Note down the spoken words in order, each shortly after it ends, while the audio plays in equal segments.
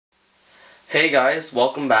Hey guys,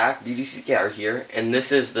 welcome back. BDCKR here, and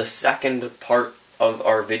this is the second part of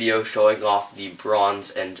our video showing off the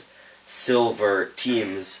bronze and silver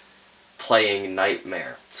teams playing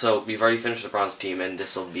Nightmare. So we've already finished the bronze team, and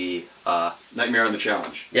this will be Nightmare on the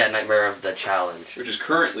Challenge. Yeah, Nightmare of the Challenge, which is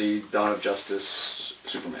currently Dawn of Justice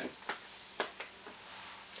Superman.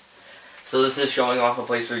 So this is showing off a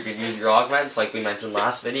place where you could use your augments, like we mentioned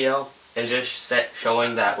last video, and just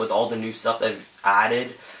showing that with all the new stuff they've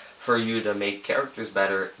added for you to make characters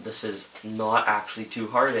better, this is not actually too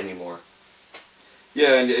hard anymore.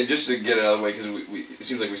 Yeah, and just to get it out of the way, because it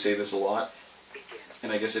seems like we say this a lot,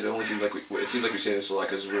 and I guess it only seems like we say this a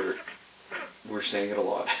lot because we're saying it a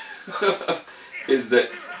lot. Is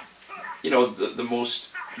that, you know, the most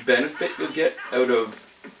benefit you'll get out of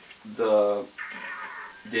the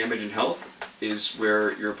damage and health is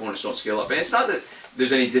where your opponents don't scale up, and it's not that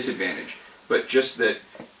there's any disadvantage, but just that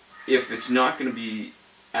if it's not going to be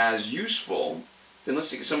as useful, then let's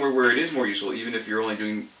take it somewhere where it is more useful, even if you're only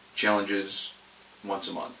doing challenges once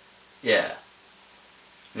a month. Yeah.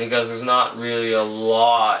 Because there's not really a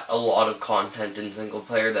lot of content in single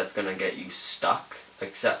player that's gonna get you stuck,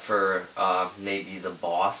 except for maybe the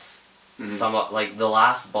boss. Mm-hmm. Like the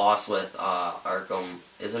last boss with Arkham,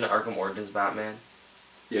 isn't it Arkham Origins Batman?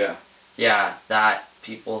 Yeah. Yeah, that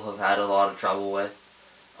people have had a lot of trouble with,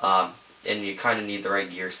 and you kind of need the right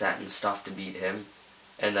gear set and stuff to beat him.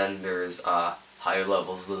 And then there's higher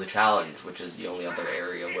levels of the challenge, which is the only other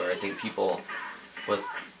area where I think people with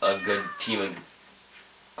a good team of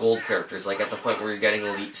gold characters, like at the point where you're getting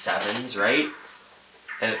Elite 7s, right?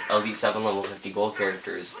 And Elite 7 level 50 gold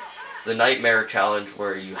characters, the Nightmare challenge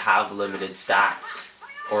where you have limited stats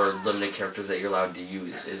or limited characters that you're allowed to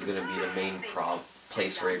use is going to be the main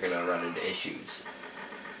place where you're going to run into issues.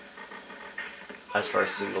 As far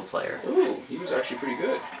as single player. Ooh, he was actually pretty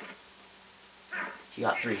good. He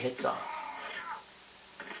got 3 hits off.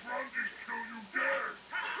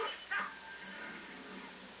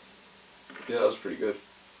 Yeah, that was pretty good.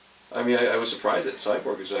 I mean, I was surprised that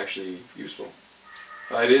Cyborg is actually useful.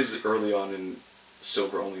 It is early on in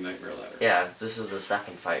Silver Only Nightmare Ladder. Yeah, this is the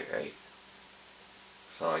second fight, right?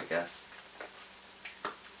 So I guess.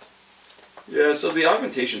 Yeah, so the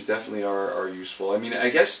augmentations definitely are useful. I mean, I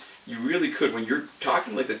guess you really could, when you're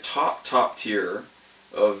talking like the top tier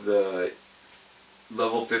of the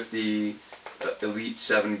level 50 Elite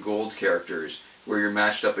 7 gold characters, where you're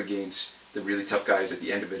matched up against the really tough guys at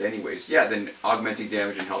the end of it anyways, yeah, then augmenting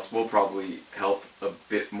damage and health will probably help a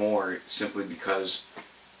bit more, simply because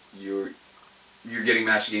you're getting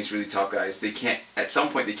matched against really tough guys. They can't, at some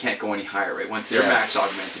point they can't go any higher, right? Once they're max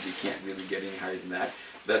augmented, you can't really get any higher than that.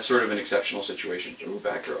 That's sort of an exceptional situation. Ooh,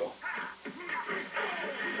 Batgirl.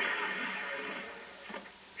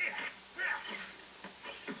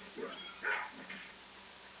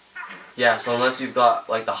 Yeah, so unless you've got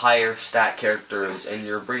like the higher stat characters and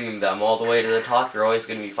you're bringing them all the way to the top, you're always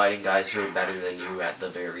going to be fighting guys who are better than you at the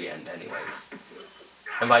very end anyways.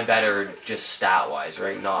 And by better, just stat-wise,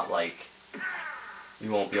 right? Not like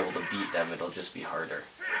you won't be able to beat them, it'll just be harder.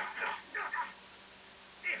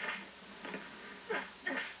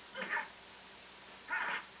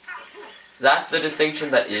 That's a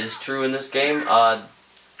distinction that is true in this game. A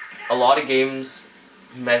lot of games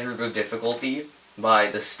measure the difficulty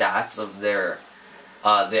by the stats of their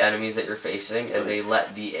the enemies that you're facing, and they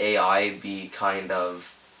let the AI be kind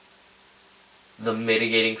of the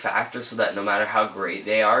mitigating factor, so that no matter how great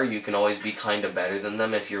they are, you can always be kind of better than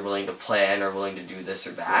them if you're willing to plan or willing to do this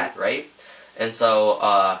or that, right? And so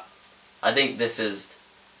I think this is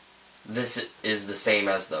the same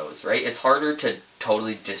as those, right? It's harder to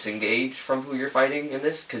totally disengage from who you're fighting in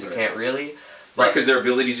this, because you can't really. Right, because their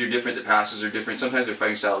abilities are different, the passes are different. Sometimes their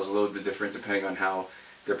fighting style is a little bit different depending on how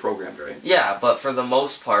they're programmed, right? Yeah, but for the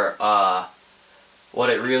most part, what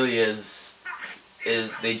it really is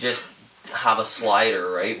they just have a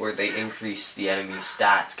slider, right, where they increase the enemy's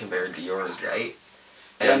stats compared to yours, right?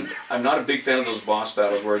 And I'm not a big fan of those boss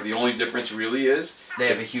battles where the only difference really is they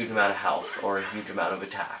have a huge amount of health or a huge amount of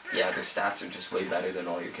attack. Yeah, their stats are just way better than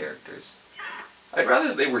all your characters. I'd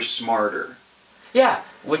rather they were smarter. Yeah,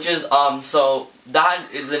 which is, so that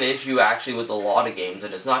is an issue actually with a lot of games,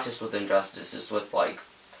 and it's not just with Injustice, it's with, like,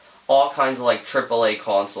 all kinds of, like, AAA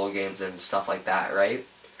console games and stuff like that, right?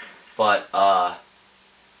 But,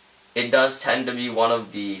 it does tend to be one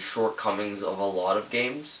of the shortcomings of a lot of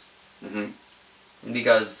games. Mm-hmm.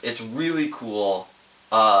 Because it's really cool.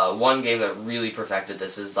 One game that really perfected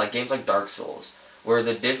this is, like, games like Dark Souls, where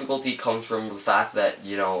the difficulty comes from the fact that,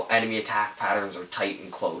 you know, enemy attack patterns are tight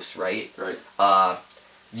and close, right? Right.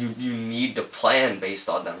 You need to plan based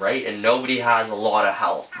on them, right? And nobody has a lot of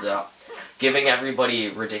health. The giving everybody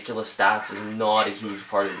ridiculous stats is not a huge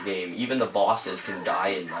part of the game. Even the bosses can die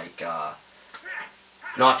in, like,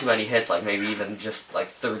 not too many hits, like maybe even just, like,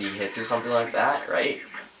 30 hits or something like that, right?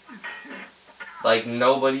 Like,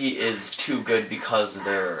 nobody is too good because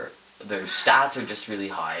their stats are just really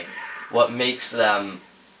high. What makes them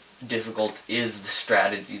difficult is the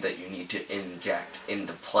strategy that you need to inject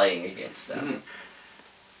into playing against them. Mm.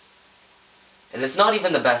 And it's not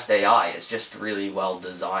even the best AI, it's just really well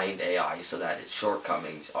designed AI so that its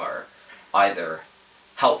shortcomings are either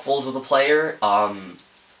helpful to the player,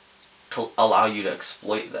 to allow you to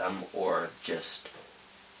exploit them, or just,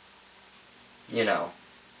 you know.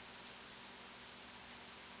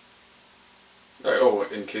 Alright, oh,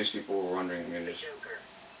 in case people were wondering, I'm going to just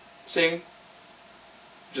sing.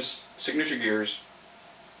 Just signature gears.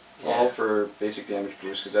 All for basic damage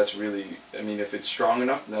boost, because that's really, I mean, if it's strong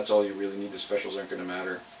enough, then that's all you really need. The specials aren't going to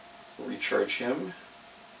matter. We'll recharge him.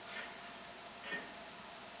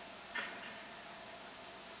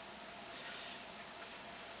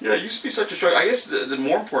 Yeah, it used to be such a struggle. I guess the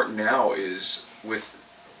more important now is with,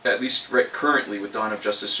 at least right currently with Dawn of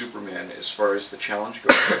Justice Superman, as far as the challenge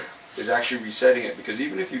goes, is actually resetting it. Because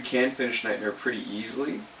even if you can finish Nightmare pretty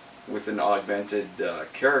easily with an augmented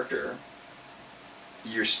character,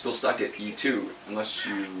 you're still stuck at E2 unless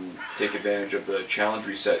you take advantage of the challenge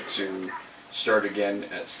reset to start again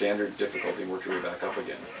at standard difficulty and work your way back up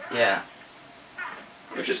again. Yeah.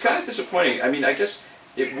 Which is kind of disappointing. I mean, I guess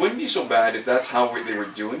it wouldn't be so bad if that's how they were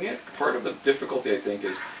doing it. Part of the difficulty, I think,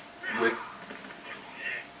 is with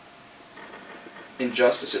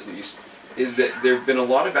Injustice, at least, is that there have been a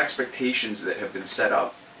lot of expectations that have been set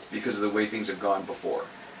up because of the way things have gone before.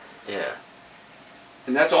 Yeah.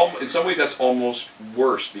 And that's all. In some ways, that's almost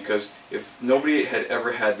worse, because if nobody had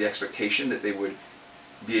ever had the expectation that they would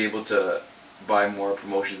be able to buy more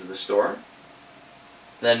promotions in the store,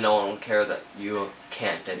 then no one will care that you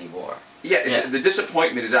can't anymore. Yeah, the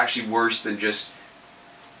disappointment is actually worse than just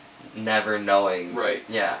never knowing. Right.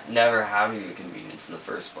 Yeah, never having the convenience in the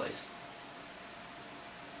first place.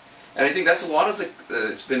 And I think that's a lot of the.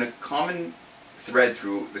 It's been a common thread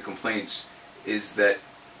through the complaints, is that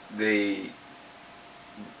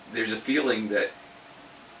there's a feeling that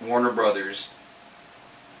Warner Brothers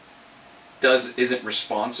isn't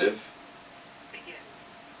responsive,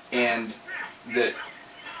 and that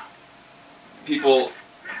people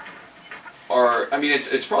are. I mean,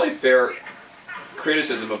 it's probably fair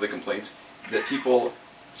criticism of the complaints that people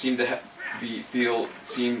seem to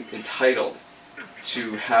seem entitled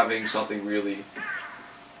to having something really.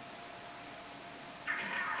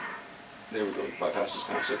 There we go. Bypass is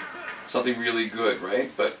passive. Something really good,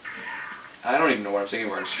 right? But I don't even know what I'm saying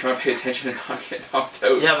anymore. I'm just trying to pay attention and not get knocked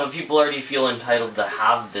out. Yeah, but people already feel entitled to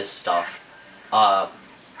have this stuff,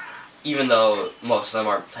 even though most of them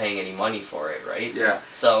aren't paying any money for it, right? Yeah.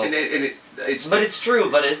 So, but it's true.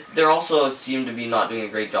 But they're also seem to be not doing a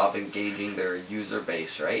great job engaging their user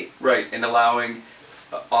base, right? Right, and allowing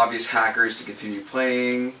obvious hackers to continue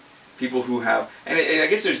playing. People who have, and I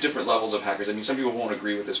guess there's different levels of hackers. I mean, some people won't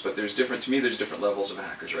agree with this, but there's different. To me, there's different levels of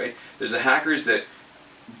hackers, right? There's the hackers that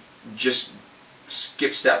just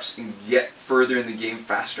skip steps and get further in the game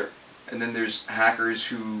faster, and then there's hackers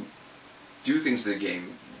who do things to the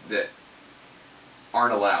game that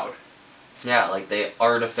aren't allowed. Yeah, like they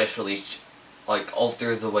artificially, like,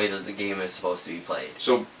 alter the way that the game is supposed to be played.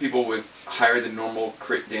 So people with higher than normal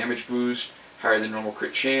crit damage boost, higher than normal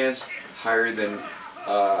crit chance, higher than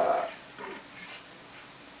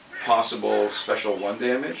possible special 1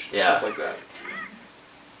 damage, stuff like that.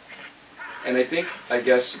 And I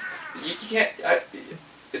guess, you can't,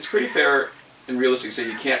 it's pretty fair and realistic to say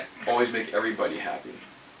you can't always make everybody happy.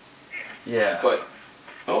 Yeah. But,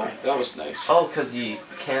 oh, that was nice. Oh, because you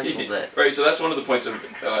canceled it. Right, so that's one of the points of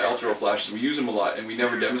Ultra Flashes. We use them a lot, and we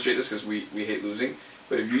never demonstrate this because we hate losing.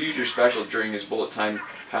 But if you use your special during his bullet time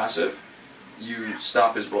passive, you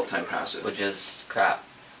stop his bullet time passive. Which is crap.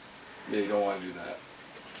 Yeah, you don't want to do that.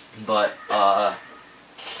 But,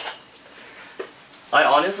 I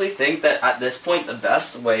honestly think that at this point the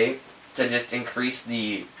best way to just increase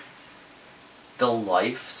the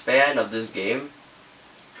lifespan of this game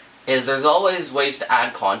is there's always ways to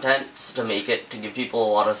add content to make it, to give people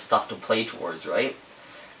a lot of stuff to play towards, right?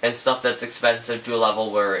 And stuff that's expensive to a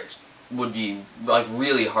level where it would be, like,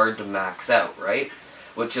 really hard to max out, right?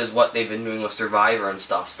 Which is what they've been doing with Survivor and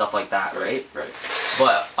stuff like that, right? Right.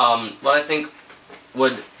 But, what I think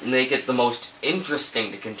would make it the most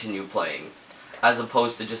interesting to continue playing, as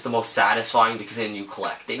opposed to just the most satisfying to continue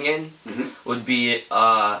collecting in, would be,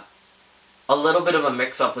 a little bit of a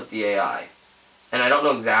mix-up with the AI. And I don't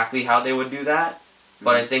know exactly how they would do that,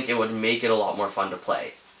 but I think it would make it a lot more fun to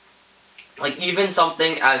play. Like, even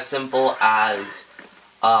something as simple as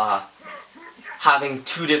having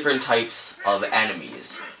two different types of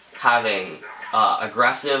enemies. Having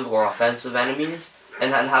aggressive or offensive enemies,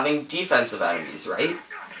 and then having defensive enemies, right?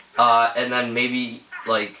 And then maybe,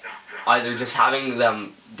 like, either just having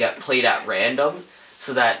them get played at random,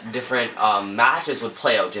 so that different matches would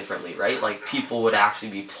play out differently, right? Like, people would actually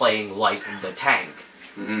be playing like the tank.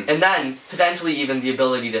 Mm-hmm. And then, potentially even the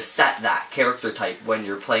ability to set that character type when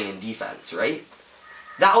you're playing in defense, right?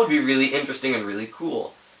 That would be really interesting and really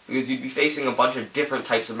cool. Because you'd be facing a bunch of different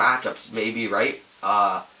types of matchups, maybe, right?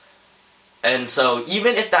 And so,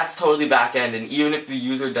 even if that's totally back-end, and even if the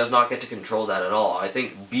user does not get to control that at all, I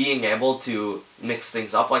think being able to mix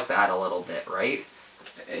things up like that a little bit, right?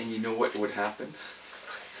 And you know what would happen?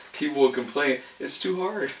 People would complain, it's too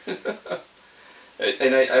hard.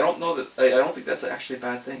 And I don't know that, I don't think that's actually a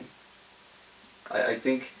bad thing. I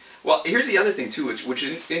think, well, here's the other thing too, which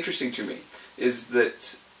is interesting to me, is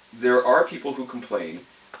that there are people who complain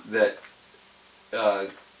that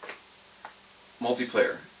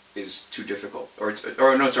multiplayer is too difficult, or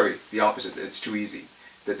no, sorry, the opposite, it's too easy.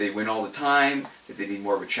 That they win all the time, that they need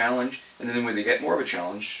more of a challenge, and then when they get more of a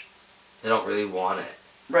challenge, They don't really want it.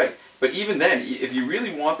 right. But even then, if you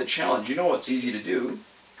really want the challenge, you know what's easy to do?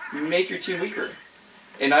 Make your team weaker.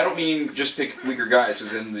 And I don't mean just pick weaker guys,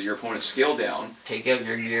 as in your opponent's scale down. Take out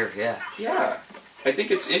your gear, yeah. Yeah. I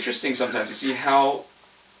think it's interesting sometimes to see how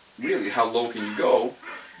low can you go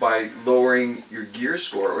by lowering your gear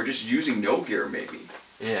score, or just using no gear maybe.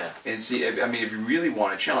 Yeah. And see, I mean, if you really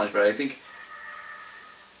want a challenge, but I think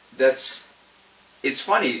it's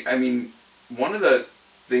funny, I mean, one of the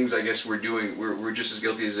things I guess we're doing, we're just as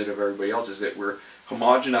guilty as it of everybody else, is that we're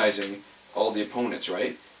homogenizing all the opponents,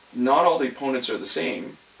 right? Not all the opponents are the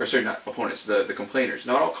same, or sorry, not opponents, the complainers.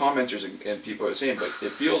 Not all commenters and people are the same, but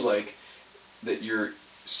it feels like that you're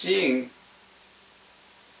seeing,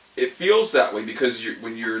 it feels that way because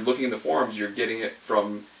when you're looking in the forums, you're getting it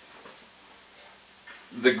from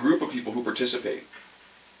the group of people who participate.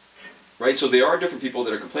 Right? So there are different people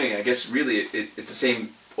that are complaining. I guess really it's the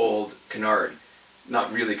same old canard.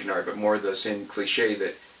 Not really canard, but more the same cliche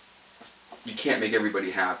that you can't make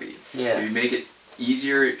everybody happy. Yeah. If you make it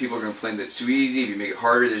easier, people are going to complain that it's too easy. If you make it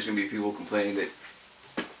harder, there's going to be people complaining that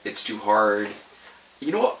it's too hard.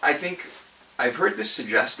 You know what? I think I've heard this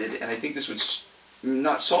suggested, and I think this would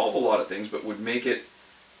not solve a lot of things, but would make it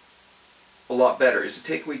a lot better, is to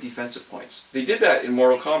take away defensive points. They did that in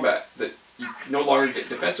Mortal Kombat, that you no longer get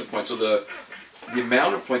defensive points, so the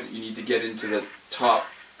amount of points that you need to get into the top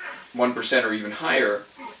 1% or even higher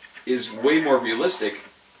is way more realistic,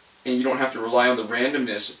 and you don't have to rely on the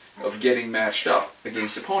randomness of getting matched up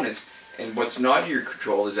against opponents, and what's not in your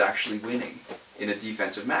control is actually winning in a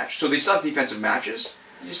defensive match. So they still have defensive matches,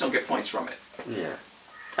 you just don't get points from it. Yeah.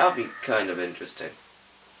 That would be kind of interesting.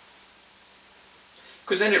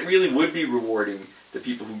 Because then it really would be rewarding the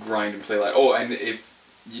people who grind and play like, oh, and if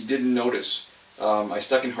you didn't notice, I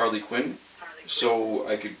stuck in Harley Quinn, so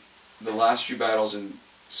I could, the last few battles in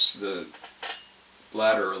the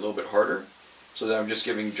ladder are a little bit harder, so that I'm just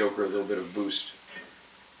giving Joker a little bit of boost.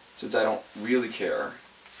 Since I don't really care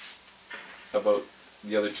about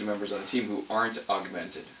the other two members on the team who aren't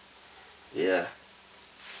augmented. Yeah.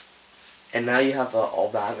 And now you have an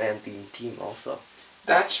all-Batman themed team also.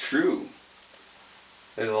 That's true.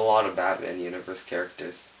 There's a lot of Batman universe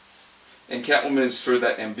characters. And Catwoman is sort of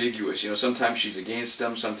that ambiguous, you know, sometimes she's against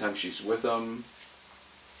them, sometimes she's with them.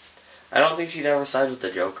 I don't think she'd ever side with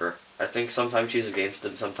the Joker. I think sometimes she's against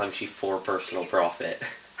him, sometimes she's for personal profit.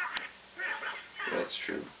 That's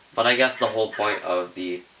true. But I guess the whole point of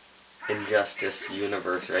the Injustice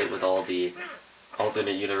universe, right, with all the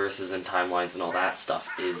alternate universes and timelines and all that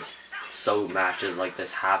stuff, is so matches like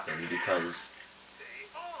this happen, because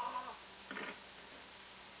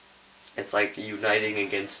it's like uniting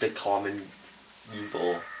against a common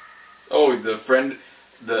evil. Oh,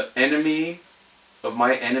 the enemy of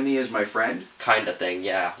my enemy is my friend? Kind of thing,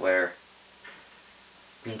 yeah, where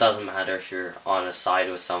it doesn't matter if you're on a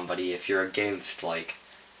side with somebody, if you're against, like,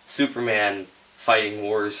 Superman fighting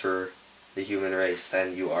wars for the human race,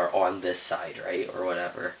 then you are on this side, right, or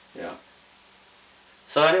whatever. Yeah.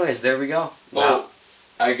 So anyways, there we go. Oh,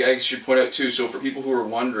 I should point out too, so for people who are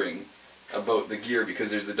wondering about the gear,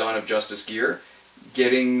 because there's the Dawn of Justice gear,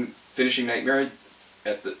 finishing Nightmare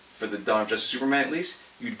for the Dawn of Justice Superman at least,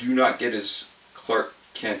 you do not get his Clark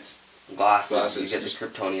Kent glasses. You get the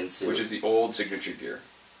Kryptonian suit. Which is the old signature gear.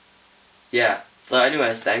 Yeah. So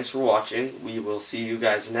anyways, thanks for watching. We will see you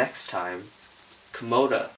guys next time. Komoda.